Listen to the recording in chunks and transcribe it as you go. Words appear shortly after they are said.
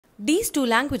These two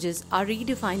languages are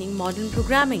redefining modern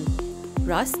programming,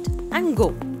 Rust and Go.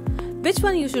 Which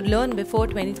one you should learn before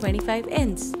 2025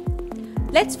 ends?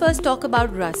 Let's first talk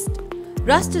about Rust.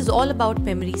 Rust is all about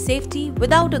memory safety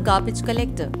without a garbage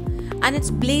collector, and it's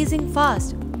blazing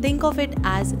fast. Think of it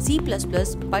as C++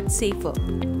 but safer.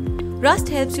 Rust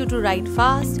helps you to write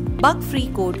fast,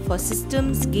 bug-free code for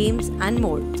systems, games, and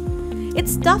more.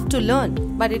 It's tough to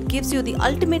learn, but it gives you the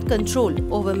ultimate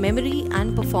control over memory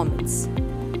and performance.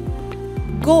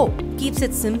 Go keeps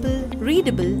it simple,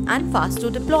 readable, and fast to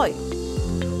deploy.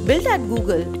 Built at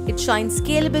Google, it shines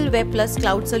scalable web plus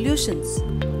cloud solutions.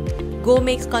 Go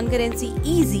makes concurrency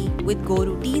easy with Go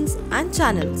routines and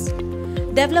channels.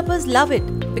 Developers love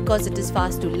it because it is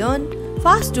fast to learn,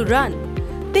 fast to run,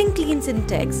 think clean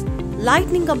syntax,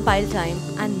 lightning compile time,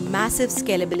 and massive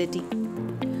scalability.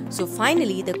 So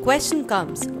finally, the question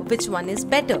comes, which one is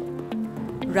better?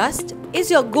 Rust is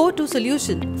your go-to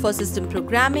solution for system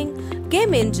programming,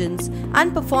 game engines,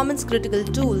 and performance-critical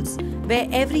tools where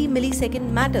every millisecond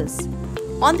matters.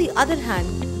 On the other hand,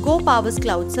 Go powers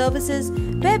cloud services,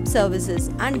 web services,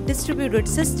 and distributed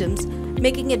systems,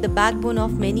 making it the backbone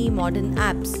of many modern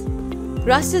apps.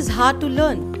 Rust is hard to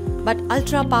learn, but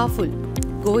ultra powerful.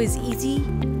 Go is easy,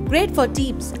 great for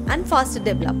teams, and faster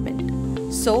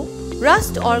development. So,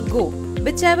 Rust or Go,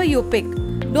 whichever you pick,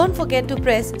 don't forget to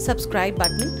press subscribe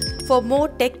button for more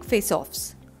tech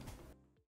face-offs.